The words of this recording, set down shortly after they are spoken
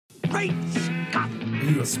Great Scott! Are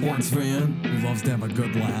you a sports fan who loves to have a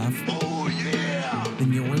good laugh? Oh, yeah!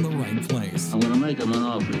 Then you're in the right place. I'm gonna make him an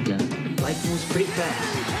offer again. Life moves pretty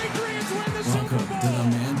fast. Patriots win the Welcome Super Bowl! to the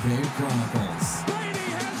Man Cave Chronicles. Brady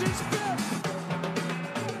has his fifth!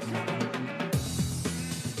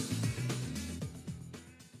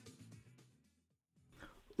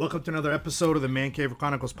 Welcome to another episode of the Man Cave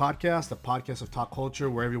Chronicles podcast, a podcast of talk culture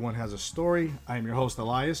where everyone has a story. I am your host,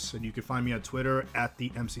 Elias, and you can find me on Twitter at the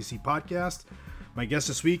MCC Podcast. My guest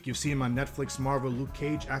this week, you've seen him on Netflix Marvel Luke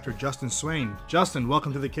Cage actor Justin Swain. Justin,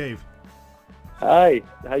 welcome to the cave. Hi,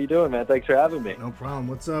 how you doing, man? Thanks for having me. No problem.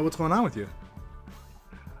 What's going on with you?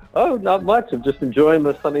 Oh, not much. I'm just enjoying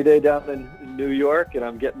the sunny day down in New York, and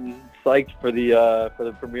I'm getting psyched for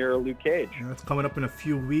the premiere of Luke Cage. You know, it's coming up in a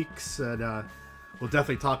few weeks, and we'll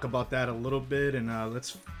definitely talk about that a little bit, and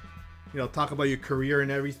let's talk about your career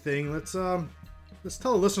and everything. Let's tell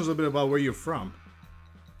the listeners a little bit about where you're from.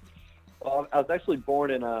 Well, I was actually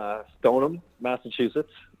born in Stoneham,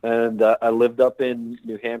 Massachusetts, and I lived up in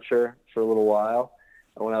New Hampshire for a little while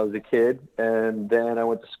when I was a kid, and then I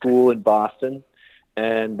went to school in Boston,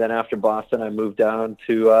 and then after Boston, I moved down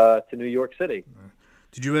to New York City.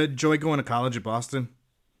 Did you enjoy going to college at Boston?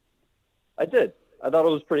 I did. I thought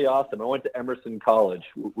it was pretty awesome. I went to Emerson College.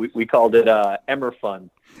 We called it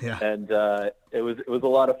Emerfun. Yeah. And it was a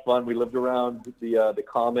lot of fun. We lived around the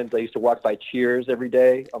Commons. I used to walk by Cheers every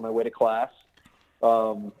day on my way to class.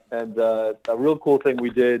 And a real cool thing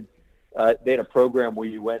we did, they had a program where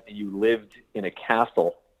you went and you lived in a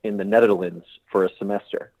castle in the Netherlands for a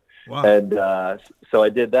semester. Wow. And so I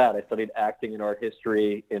did that. I studied acting and art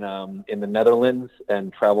history in the Netherlands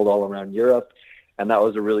and traveled all around Europe. And that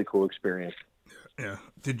was a really cool experience. Yeah.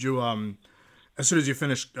 Did you, as soon as you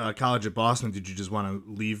finished college at Boston, did you just want to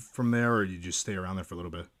leave from there, or did you just stay around there for a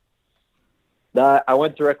little bit? I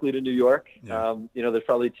went directly to New York. Yeah. There's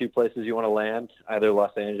probably two places you want to land, either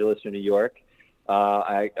Los Angeles or New York.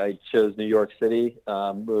 I chose New York City,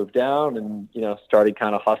 moved down, and, started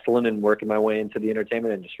kind of hustling and working my way into the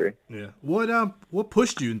entertainment industry. Yeah. What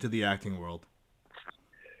pushed you into the acting world?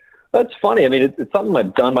 That's funny. I mean, it's something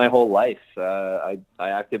I've done my whole life. I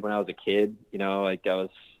acted when I was a kid. I was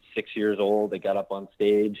 6 years old. I got up on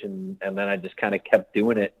stage, and then I just kind of kept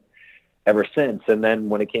doing it ever since. And then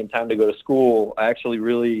when it came time to go to school, I actually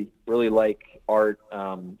really, really like art,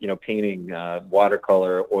 painting,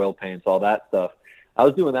 watercolor, oil paints, all that stuff. I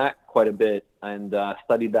was doing that quite a bit, and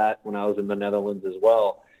studied that when I was in the Netherlands as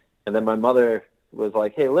well. And then my mother was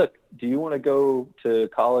like, "Hey, look, do you want to go to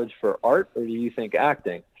college for art, or do you think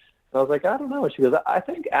acting?" And I was like, "I don't know." She goes, "I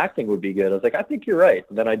think acting would be good." I was like, "I think you're right."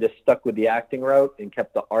 And then I just stuck with the acting route and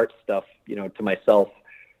kept the art stuff, to myself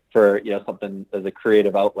for, something as a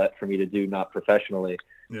creative outlet for me to do, not professionally.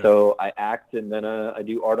 Yeah. So I act, and then I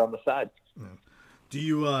do art on the side. Yeah. Do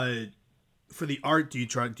you, for the art, do you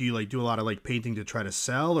do a lot of painting to try to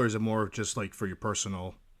sell, or is it more just for your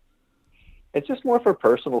personal? It's just more for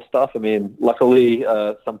personal stuff. I mean, luckily,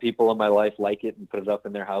 some people in my life like it and put it up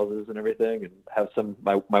in their houses and everything, and have some.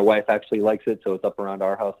 My wife actually likes it, so it's up around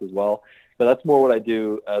our house as well. But that's more what I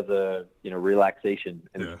do as a relaxation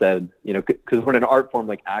instead. Because when an art form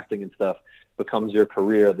like acting and stuff becomes your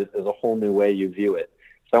career, there's a whole new way you view it.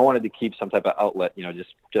 So I wanted to keep some type of outlet,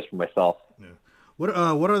 just for myself. Yeah.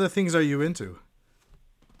 What other things are you into?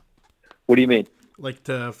 What do you mean?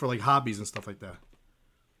 For hobbies and stuff like that.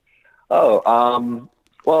 Oh,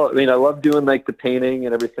 well, I mean, I love doing the painting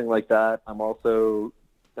and everything like that. I'm also,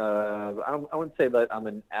 I wouldn't say that I'm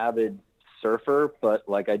an avid surfer, but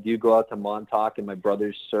I do go out to Montauk and my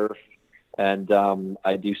brothers surf, and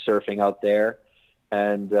I do surfing out there,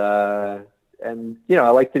 and I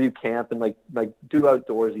like to do camp and do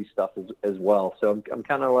outdoorsy stuff as well. So I'm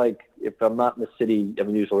kind of if I'm not in the city,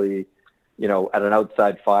 I'm usually, at an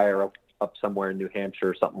outside fire up somewhere in New Hampshire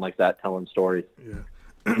or something like that, telling stories.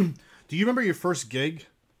 Yeah. Do you remember your first gig?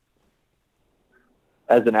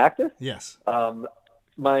 As an actor? Yes.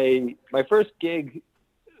 My first gig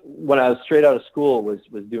when I was straight out of school was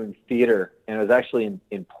doing theater, and it was actually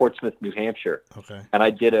in Portsmouth, New Hampshire. Okay. And I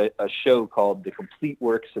did a show called The Complete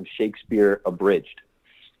Works of Shakespeare Abridged.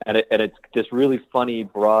 And it's this really funny,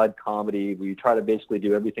 broad comedy where you try to basically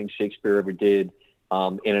do everything Shakespeare ever did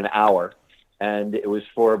in an hour. And it was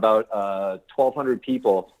for about 1,200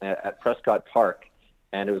 people at Prescott Park.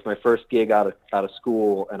 And it was my first gig out of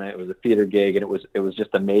school, and it was a theater gig, and it was just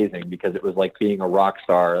amazing because it was like being a rock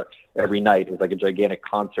star every night. It was like a gigantic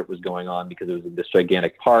concert was going on because it was in this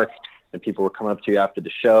gigantic park, and people were coming up to you after the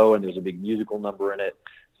show, and there was a big musical number in it.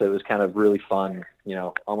 So it was kind of really fun,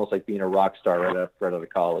 almost like being a rock star right out of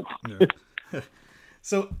college. Yeah.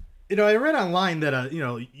 So, I read online that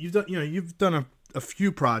you've done a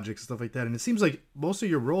few projects and stuff like that, and it seems like most of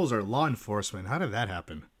your roles are law enforcement. How did that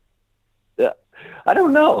happen? Yeah, I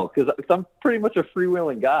don't know because I'm pretty much a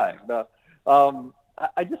freewheeling guy.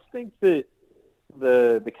 I just think that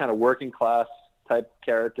the kind of working class type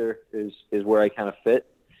character is where I kind of fit,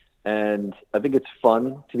 and I think it's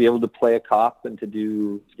fun to be able to play a cop and to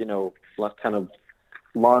do kind of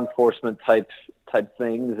law enforcement type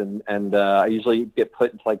things, and I usually get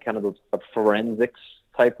put into like kind of a forensics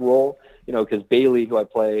type role, because Bailey, who I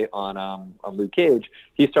play on Luke Cage,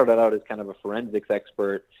 he started out as kind of a forensics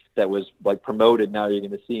expert that was like promoted. Now you're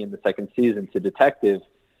going to see in the second season to detective,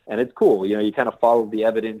 and it's cool. You kind of follow the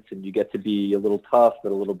evidence, and you get to be a little tough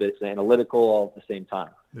but a little bit analytical all at the same time.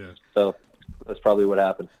 Yeah. So that's probably what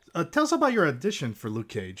happened. Tell us about your audition for Luke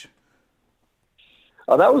Cage.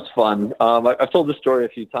 Oh, that was fun. I've told this story a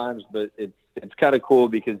few times, but it's kind of cool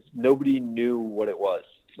because nobody knew what it was.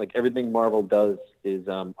 Like everything Marvel does is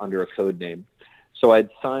under a code name. So I'd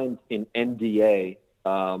signed an NDA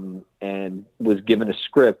and was given a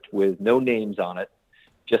script with no names on it,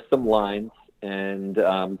 just some lines and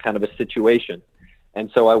kind of a situation.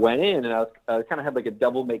 And so I went in and I kind of had like a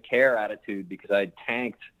devil may care attitude because I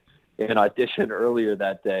tanked an audition earlier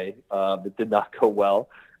that day that did not go well.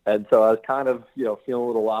 And so I was kind of, feeling a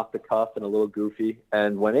little off the cuff and a little goofy,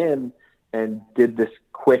 and went in and did this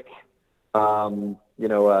quick, audition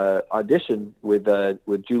with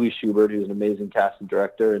Julie Schubert, who's an amazing casting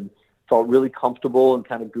director, and felt really comfortable and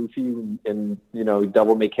kind of goofy and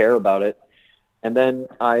devil may care about it. And then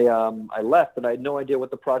I left, and I had no idea what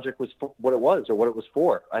the project was for, what it was or what it was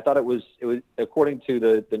for. I thought it was according to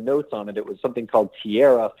the notes on it, it was something called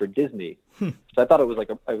Tiara for Disney. So I thought it was like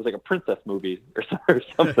a princess movie or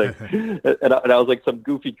something. and I was like some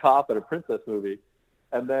goofy cop in a princess movie.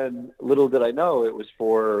 And then little did I know it was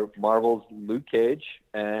for Marvel's Luke Cage,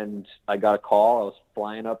 and I got a call. I was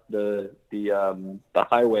flying up the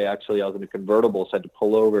highway. Actually, I was in a convertible, so I had to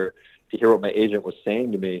pull over to hear what my agent was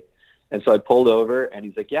saying to me. And so I pulled over, and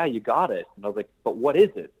he's like, "Yeah, you got it." And I was like, "But what is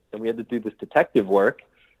it?" And we had to do this detective work.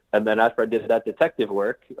 And then after I did that detective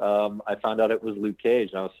work, I found out it was Luke Cage,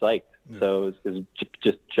 and I was psyched. Yeah. So it was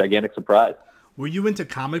just gigantic surprise. Were you into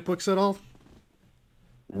comic books at all?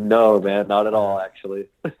 No, man, not at all, actually.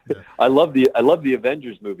 Yeah. I love the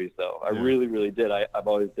Avengers movies, though. I really, really did. I've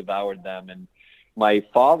always devoured them. And my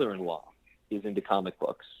father-in-law is into comic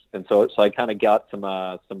books. And so I kind of got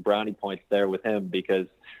some brownie points there with him because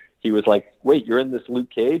he was like, "Wait, you're in this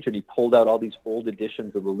Luke Cage?" And he pulled out all these old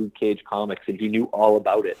editions of the Luke Cage comics, and he knew all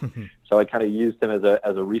about it. So I kind of used him as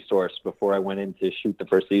a resource before I went in to shoot the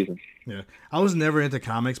first season. Yeah, I was never into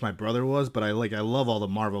comics. My brother was, but I love all the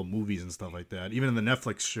Marvel movies and stuff like that. Even in the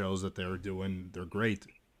Netflix shows that they're doing, they're great.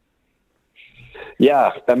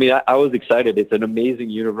 Yeah, I mean, I was excited. It's an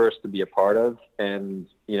amazing universe to be a part of, and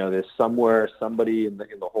there's somebody in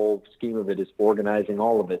the whole scheme of it is organizing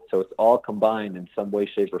all of it, so it's all combined in some way,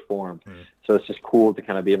 shape, or form. So it's just cool to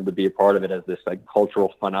kind of be able to be a part of it as this like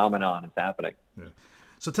cultural phenomenon is happening. Yeah.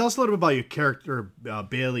 So tell us a little bit about your character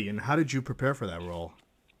Bailey, and how did you prepare for that role?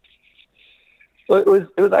 Well,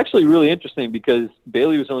 it was actually really interesting because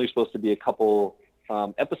Bailey was only supposed to be a couple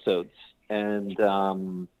episodes, and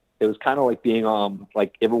it was kind of like being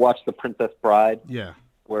like, ever watched The Princess Bride? Yeah.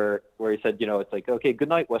 Where he said, it's like, "Okay, good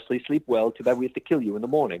night, Wesley, sleep well. Too bad we have to kill you in the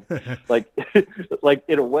morning." like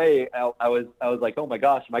in a way, I was like, "Oh my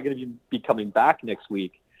gosh, am I going to be coming back next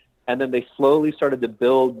week?" And then they slowly started to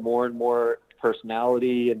build more and more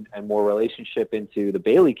personality and more relationship into the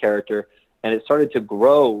Bailey character, and it started to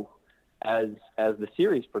grow as the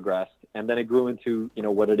series progressed, and then it grew into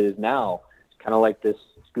what it is now, kind of like this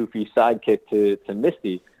goofy sidekick to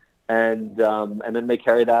Misty. And then they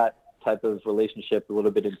carry that type of relationship a little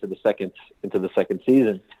bit into the second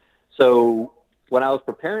season. So when I was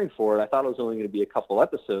preparing for it, I thought it was only going to be a couple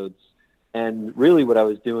episodes, and really what I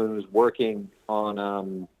was doing was working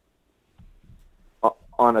on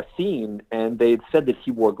a scene, and they'd said that he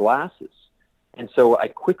wore glasses, and so I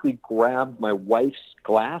quickly grabbed my wife's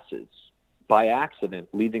glasses by accident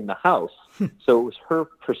leaving the house. So it was her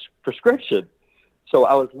prescription. So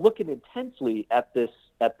I was looking intensely at this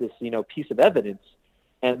piece of evidence,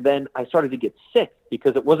 and then I started to get sick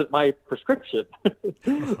because it wasn't my prescription.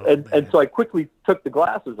 and so I quickly took the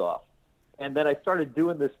glasses off. And then I started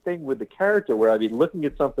doing this thing with the character where I'd be looking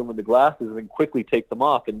at something with the glasses and then quickly take them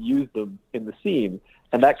off and use them in the scene.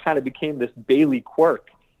 And that kind of became this Bailey quirk.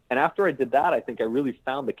 And after I did that, I think I really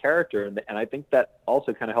found the character. And I think that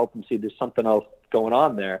also kind of helped him see there's something else going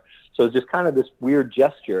on there. So it's just kind of this weird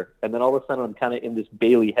gesture. And then all of a sudden I'm kind of in this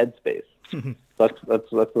Bailey headspace.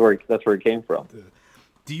 That's where it came from.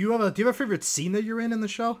 Do you have a favorite scene that you're in the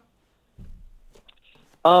show?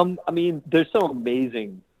 I mean, there's some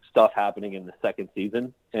amazing stuff happening in the second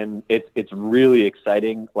season, and it's really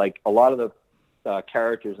exciting. Like a lot of the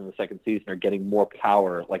characters in the second season are getting more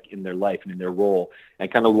power, like in their life and in their role.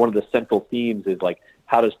 And kind of one of the central themes is like,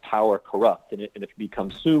 how does power corrupt? And if you become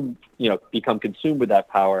consumed with that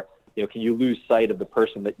power, can you lose sight of the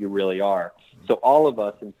person that you really are? So all of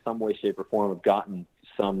us, in some way, shape, or form, have gotten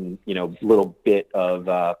some, little bit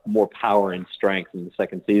of more power and strength in the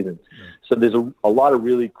second season. Yeah. So there's a lot of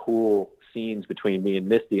really cool scenes between me and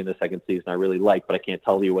Misty in the second season I really like, but I can't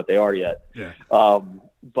tell you what they are yet. Yeah.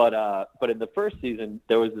 But in the first season,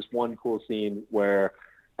 there was this one cool scene where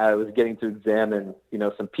I was getting to examine,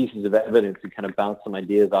 some pieces of evidence and kind of bounce some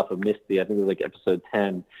ideas off of Misty. I think it was like episode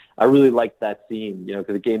 10. I really liked that scene,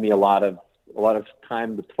 because it gave me a lot of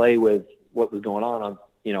time to play with what was going on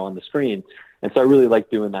the screen. And so I really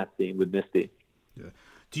liked doing that scene with Misty. Yeah.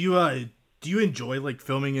 Do you enjoy like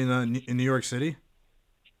filming in New York City?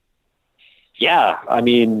 Yeah, I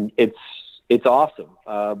mean, it's awesome.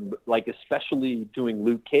 Like especially doing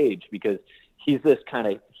Luke Cage, because he's this kind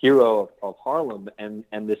of hero of Harlem. And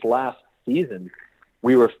this last season,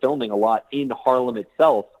 we were filming a lot in Harlem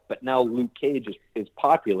itself. But now Luke Cage is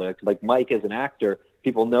popular. Like Mike as an actor,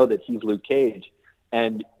 people know that he's Luke Cage,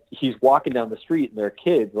 and he's walking down the street, and there are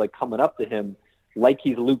kids like coming up to him like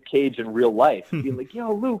he's Luke Cage in real life, being like,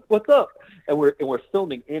 "Yo, Luke, what's up?" And we're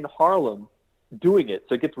filming in Harlem, doing it,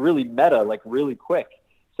 so it gets really meta, like really quick.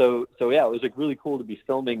 So yeah, it was like really cool to be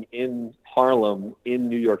filming in Harlem, in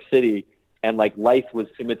New York City, and like life was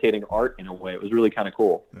imitating art in a way. It was really kind of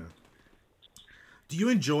cool. Yeah. Do you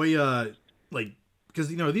enjoy because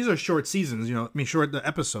these are short seasons, short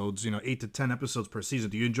episodes, 8 to 10 episodes per season.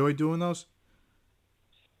 Do you enjoy doing those?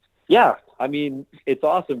 Yeah, I mean, it's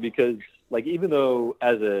awesome because like even though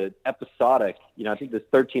as a episodic, I think there's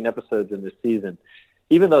 13 episodes in this season,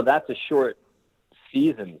 even though that's a short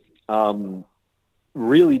season,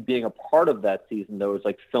 really being a part of that season though is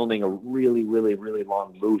like filming a really, really, really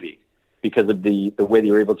long movie because of the way that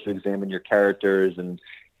you're able to examine your characters and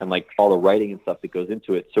like all the writing and stuff that goes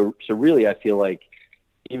into it. So really I feel like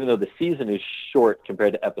even though the season is short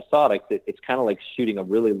compared to episodic, it's kind of like shooting a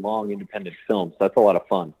really long independent film. So that's a lot of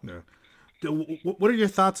fun. Yeah. What are your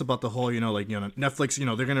thoughts about the whole, Netflix,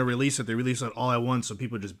 they're going to release it. They release it all at once so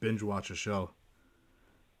people just binge watch a show.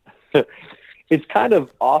 It's kind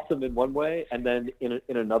of awesome in one way. And then in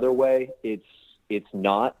another way, it's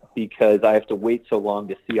not, because I have to wait so long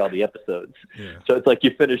to see all the episodes. Yeah. So it's like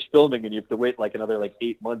you finish filming and you have to wait like another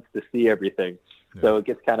 8 months to see everything. Yeah. So it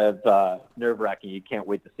gets kind of nerve-wracking. You can't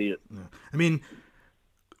wait to see it. Yeah. I mean,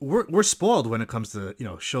 we're spoiled when it comes to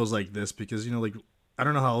shows like this because I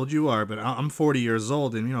don't know how old you are, but I'm 40 years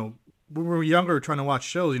old, and when we were younger trying to watch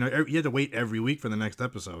shows, you had to wait every week for the next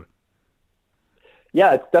episode.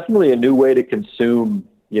 Yeah, it's definitely a new way to consume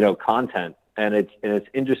content. And it's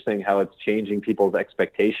interesting how it's changing people's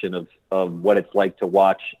expectation of what it's like to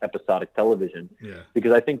watch episodic television. Yeah.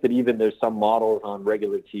 Because I think that even there's some models on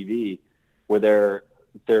regular TV where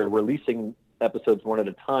they're releasing episodes one at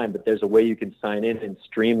a time, but there's a way you can sign in and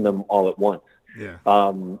stream them all at once. Yeah.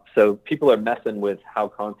 So people are messing with how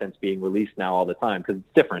content's being released now all the time because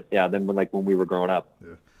it's different, than when we were growing up.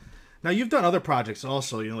 Yeah. Now you've done other projects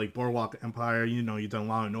also, like Boardwalk Empire. You've done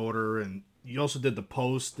Law and Order, and you also did The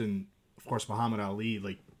Post and of course Muhammad Ali.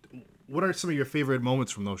 Like, what are some of your favorite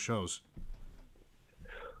moments from those shows?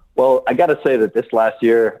 Well, I got to say that this last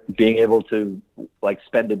year, being able to like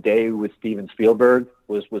spend a day with Steven Spielberg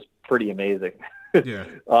was pretty amazing. Yeah.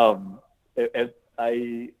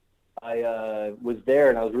 I was there,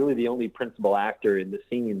 and I was really the only principal actor in the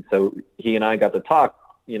scene. So he and I got to talk,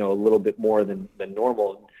 a little bit more than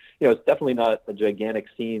normal. It's definitely not a gigantic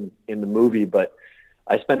scene in the movie, but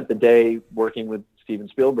I spent the day working with Steven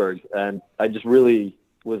Spielberg, and I just really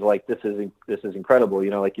was like, this is incredible.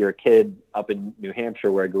 Like you're a kid up in New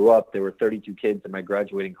Hampshire where I grew up. There were 32 kids in my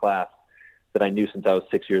graduating class that I knew since I was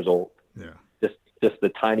 6 years old. Yeah. Just the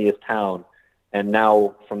tiniest town. And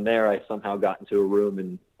now from there, I somehow got into a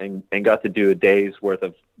room and got to do a day's worth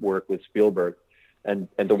of work with Spielberg and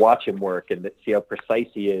to watch him work and see how precise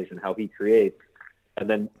he is and how he creates. And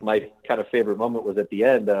then my kind of favorite moment was at the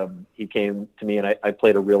end. He came to me, and I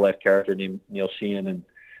played a real life character named Neil Sheehan,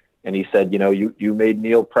 and he said, you made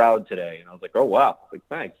Neil proud today. And I was like, oh wow, like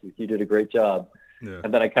thanks, you did a great job. Yeah.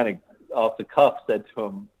 And then I kind of off the cuff said to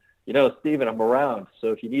him, Steven, I'm around,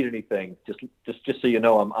 so if you need anything, just so you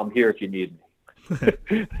know, I'm here if you need me.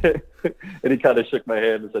 And he kind of shook my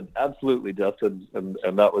hand and said, absolutely, Justin, and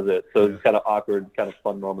that was it. So it was kind of awkward, kind of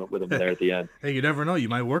fun moment with him there at the end. Hey, you never know, you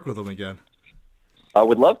might work with him again. I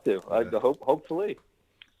would love to. Hopefully.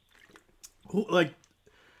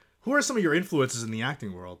 Who are some of your influences in the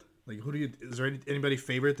acting world? Like, who do you? Is there anybody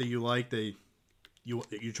favorite that you like?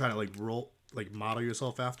 You try to model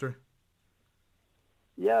yourself after?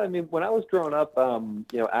 Yeah, I mean, when I was growing up,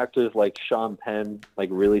 actors like Sean Penn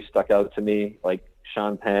really stuck out to me. Like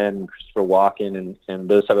Sean Penn, Christopher Walken, and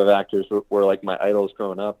those type of actors were like my idols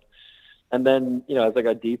growing up. And then, as I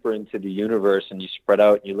got deeper into the universe and you spread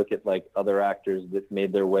out and you look at like other actors that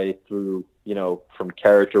made their way through, from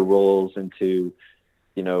character roles into,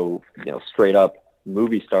 straight up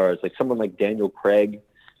movie stars, like someone like Daniel Craig,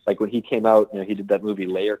 like when he came out, he did that movie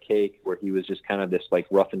Layer Cake where he was just kind of this like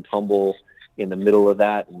rough and tumble in the middle of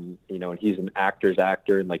that. And, and he's an actor's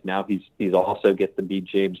actor. And like now he's also gets to be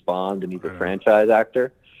James Bond and he's a franchise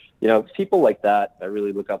actor. People like that I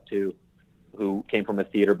really look up to, who came from a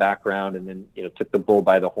theater background and then, took the bull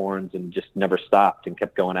by the horns and just never stopped and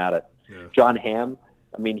kept going at it. Yeah. John Hamm,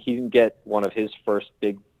 I mean, he didn't get one of his first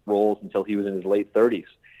big roles until he was in his late 30s,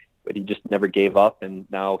 but he just never gave up. And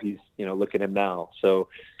now he's, look at him now. So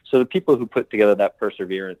the people who put together that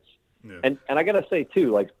perseverance, yeah. And I got to say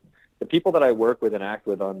too, like the people that I work with and act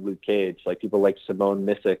with on Luke Cage, like people like Simone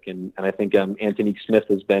Missick, and I think Anthony Smith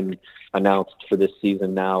has been announced for this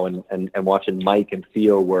season now, and watching Mike and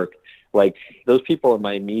Theo work, like those people in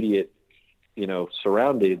my immediate,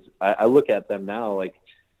 surroundings, I look at them now, like,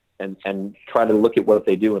 and try to look at what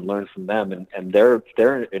they do and learn from them. And they're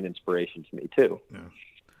an inspiration to me too. Yeah.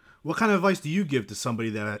 What kind of advice do you give to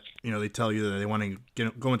somebody that, they tell you that they want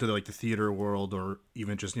to go into the theater world or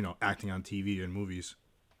even just, acting on TV and movies?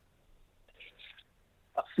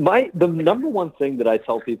 The number one thing that I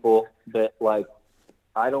tell people that like,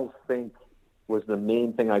 I don't think was the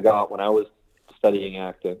main thing I got when I was studying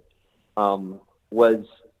acting, was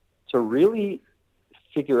to really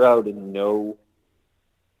figure out and know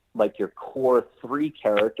like your core 3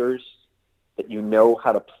 characters that you know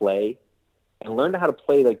how to play, and learn how to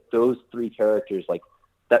play like those 3 characters, like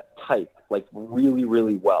that type, like really,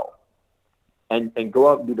 really well, and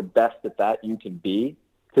go out and be the best at that you can be.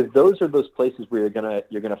 Because those are those places where you're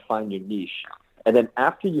gonna find your niche. And then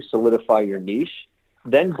after you solidify your niche,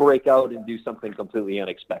 then break out and do something completely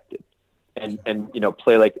unexpected. And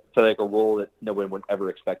play like a role that no one would ever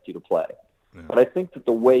expect you to play. Yeah. But I think that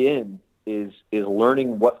the way in is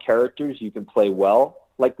learning what characters you can play well,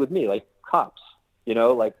 like with me, like cops,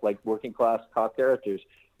 like working class cop characters,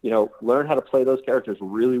 learn how to play those characters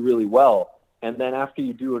really, really well. And then after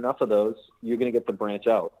you do enough of those, you're going to get to branch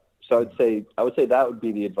out. So I would say that would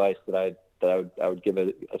be the advice that I would give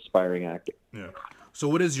an aspiring actor. Yeah. So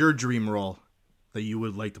what is your dream role that you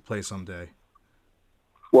would like to play someday?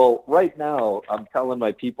 Well, right now, I'm telling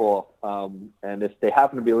my people, and if they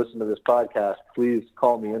happen to be listening to this podcast, please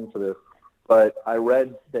call me in for this. But I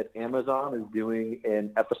read that Amazon is doing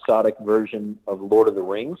an episodic version of Lord of the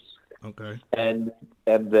Rings. Okay. And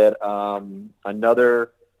that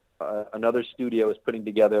another studio is putting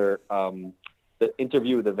together the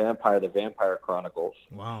Interview with the Vampire Chronicles.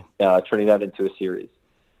 Wow. Turning that into a series.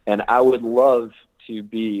 And I would love to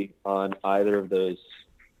be on either of those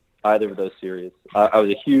series. I was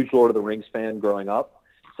a huge Lord of the Rings fan growing up,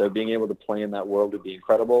 so being able to play in that world would be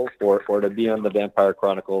incredible. Or to be on the Vampire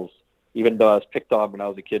Chronicles, even though I was picked on when I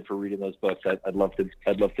was a kid for reading those books, I'd love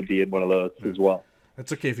to be in one of those as well.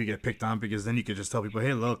 That's okay if you get picked on, because then you could just tell people,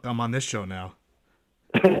 "Hey, look, I'm on this show now."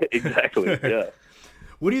 Exactly. Yeah.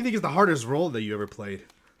 What do you think is the hardest role that you ever played?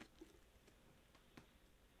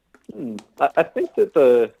 I think that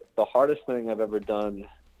the hardest thing I've ever done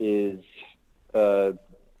is I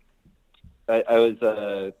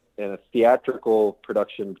was in a theatrical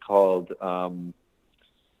production called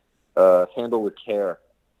Handle with Care,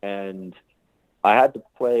 and I had to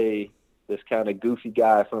play this kind of goofy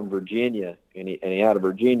guy from Virginia, and he had a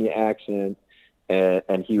Virginia accent,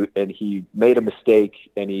 and he made a mistake,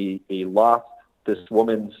 and he lost this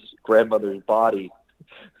woman's grandmother's body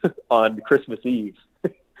on Christmas Eve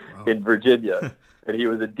in Virginia, and he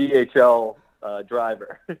was a DHL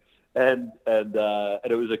driver. And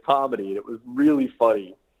it was a comedy, and it was really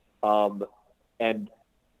funny. And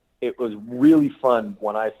it was really fun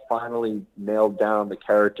when I finally nailed down the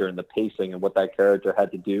character and the pacing and what that character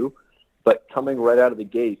had to do. But coming right out of the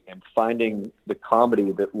gate and finding the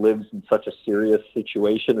comedy that lives in such a serious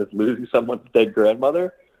situation as losing someone's dead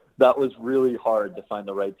grandmother, that was really hard to find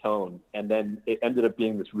the right tone. And then it ended up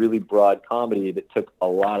being this really broad comedy that took a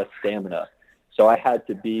lot of stamina. So I had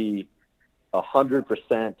to be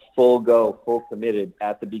 100% full go, full committed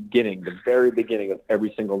at the beginning, the very beginning of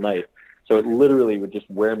every single night. So it literally would just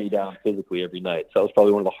wear me down physically every night. So that was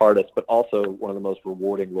probably one of the hardest, but also one of the most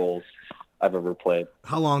rewarding roles I've ever played.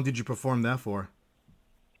 How long did you perform that for?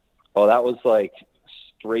 Oh, that was like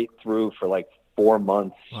straight through for like 4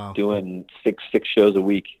 months Wow. doing six shows a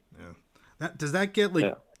week. Does that get like?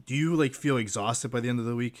 Yeah. Do you like feel exhausted by the end of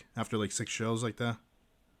the week after like 6 shows like that?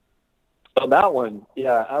 So that one,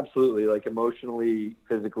 yeah, absolutely. Like emotionally,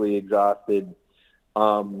 physically exhausted.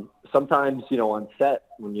 Sometimes, on set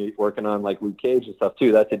when you're working on like Luke Cage and stuff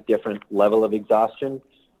too, that's a different level of exhaustion.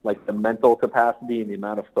 Like the mental capacity and the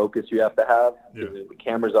amount of focus you have to have. Yeah. The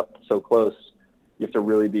camera's up so close, you have to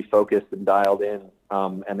really be focused and dialed in.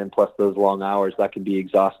 And then plus those long hours, that can be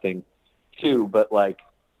exhausting too. But like,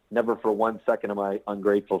 never for 1 second am I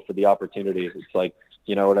ungrateful for the opportunity. It's like,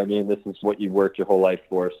 you know what I mean? This is what you worked your whole life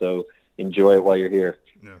for. So enjoy it while you're here.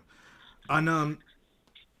 Yeah.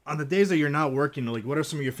 On the days that you're not working, like what are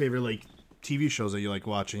some of your favorite like TV shows that you like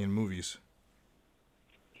watching and movies?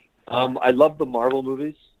 I love the Marvel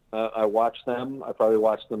movies. I watch them. I probably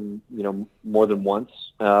watch them, more than once.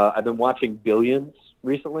 I've been watching Billions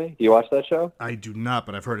recently. Do you watch that show? I do not,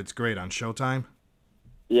 but I've heard it's great on Showtime.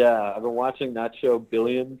 Yeah, I've been watching that show,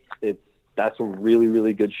 Billions. That's a really,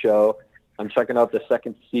 really good show. I'm checking out the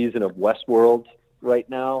second season of Westworld right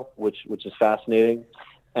now, which is fascinating.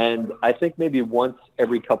 And I think maybe once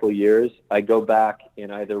every couple of years, I go back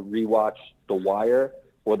and either rewatch The Wire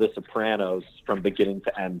or The Sopranos from beginning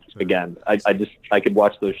to end again. I could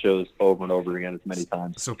watch those shows over and over again as many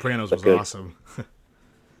times. Sopranos was Because- awesome.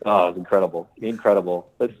 Oh, it's incredible. Incredible.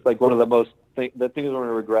 That's like one of the the things I'm going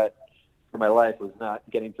to regret for my life was not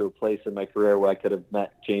getting to a place in my career where I could have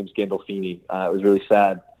met James Gandolfini. It was really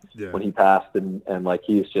sad when he passed, and like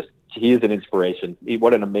he is an inspiration.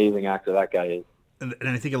 What an amazing actor that guy is. And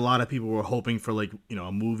I think a lot of people were hoping for like,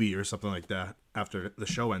 a movie or something like that after the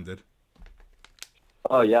show ended.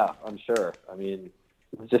 Oh yeah, I'm sure. I mean,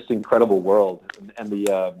 it's just an incredible world, and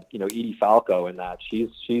the Edie Falco in that she's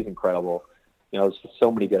incredible. There's just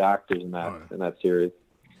so many good actors in that series.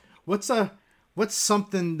 What's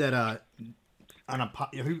something that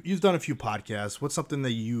you've done a few podcasts? What's something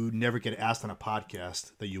that you never get asked on a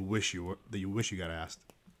podcast that you wish you got asked?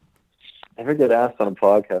 I never get asked on a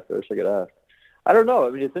podcast. I wish I could ask. I don't know. I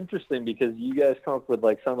mean, it's interesting because you guys come up with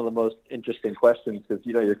like some of the most interesting questions because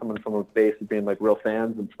you're coming from a base of being like real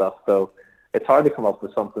fans and stuff. So it's hard to come up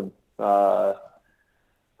with something. I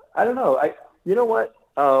don't know. You know what?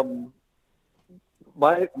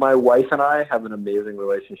 My wife and I have an amazing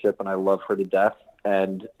relationship, and I love her to death.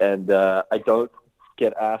 And I don't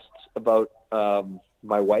get asked about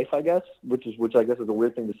my wife, I guess, which I guess is a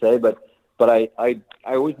weird thing to say, but I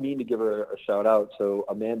always mean to give her a shout out. So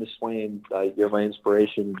Amanda Swain, you're my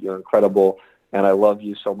inspiration. You're incredible, and I love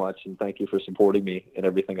you so much. And thank you for supporting me in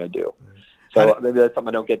everything I do. So maybe that's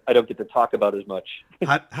something I don't get to talk about as much.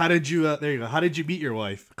 How did you? There you go. How did you meet your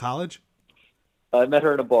wife? College? I met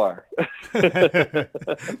her in a bar.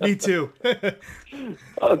 Me too.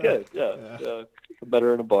 Oh, good. Yeah. I met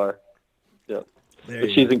her in a bar. Yeah.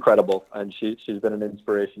 But she's incredible, and she's been an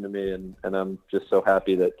inspiration to me, and I'm just so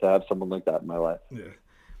happy to have someone like that in my life.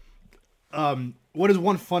 Yeah. What is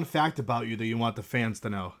one fun fact about you that you want the fans to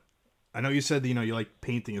know? I know you said that, you like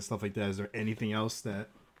painting and stuff like that. Is there anything else that?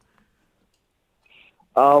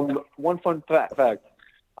 One fun fact: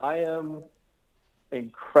 I am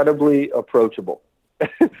incredibly approachable.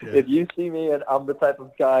 If you see me and I'm the type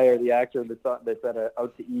of guy or the actor that's out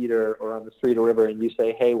to eat or on the street or whatever, and you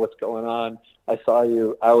say, "Hey, what's going on? I saw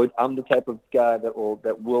you." I'm the type of guy that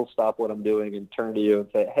will stop what I'm doing and turn to you and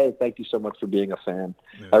say, "Hey, thank you so much for being a fan.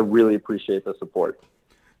 Yeah. I really appreciate the support."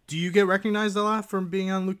 Do you get recognized a lot from being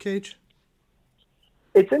on Luke Cage?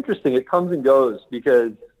 It's interesting. It comes and goes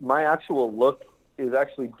because my actual look is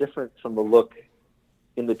actually different from the look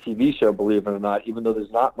in the TV show, believe it or not, even though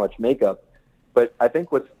there's not much makeup. But I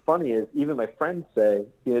think what's funny is even my friends say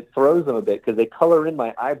it throws them a bit because they color in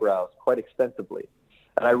my eyebrows quite extensively.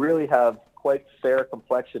 And I really have quite fair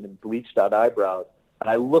complexion and bleached out eyebrows. And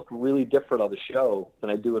I look really different on the show than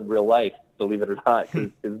I do in real life, believe it or not,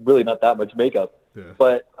 because it's really not that much makeup. Yeah.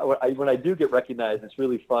 But when I do get recognized, it's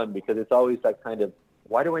really fun because it's always that kind of,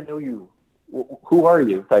 why do I know you? Who are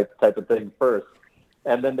you type of thing first.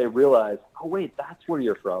 And then they realize, oh, wait, that's where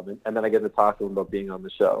you're from. And then I get to talk to them about being on the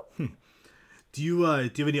show. Do you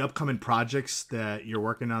have any upcoming projects that you're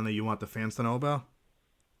working on that you want the fans to know about?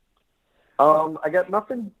 I got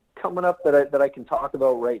nothing coming up that I can talk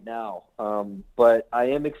about right now. But I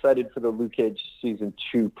am excited for the Luke Cage season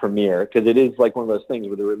 2 premiere because it is like one of those things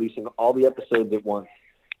where they're releasing all the episodes at once.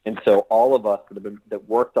 And so all of us that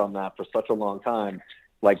worked on that for such a long time,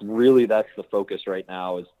 like really that's the focus right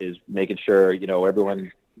now is making sure,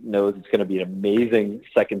 everyone knows it's going to be an amazing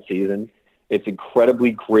second season. It's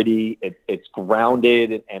incredibly gritty. It's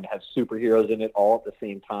grounded and has superheroes in it all at the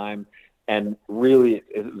same time. And really,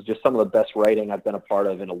 it was just some of the best writing I've been a part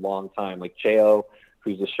of in a long time. Like Jo,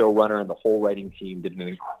 who's the showrunner, and the whole writing team did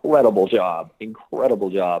an incredible job.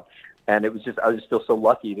 And it was just, I just feel so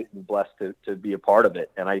lucky and blessed to be a part of it.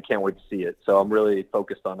 And I can't wait to see it. So I'm really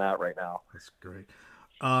focused on that right now. That's great.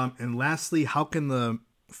 And lastly, how can the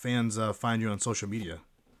fans find you on social media?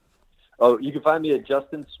 Oh, you can find me at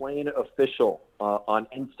Justin Swain Official on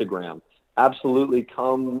Instagram. Absolutely,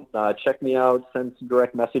 come check me out. Send some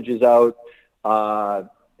direct messages out,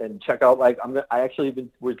 and check out. Like I actually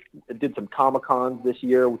did some Comic-Cons this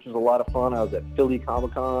year, which was a lot of fun. I was at Philly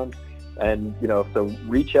Comic-Con, and so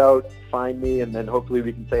reach out, find me, and then hopefully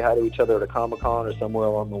we can say hi to each other at a Comic-Con or somewhere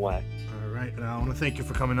along the way. All right, and I want to thank you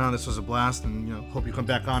for coming on. This was a blast, and hope you come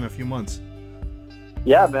back on in a few months.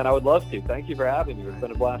 Yeah, man, I would love to. Thank you for having me. It's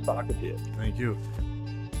been a blast talking to you. Thank you.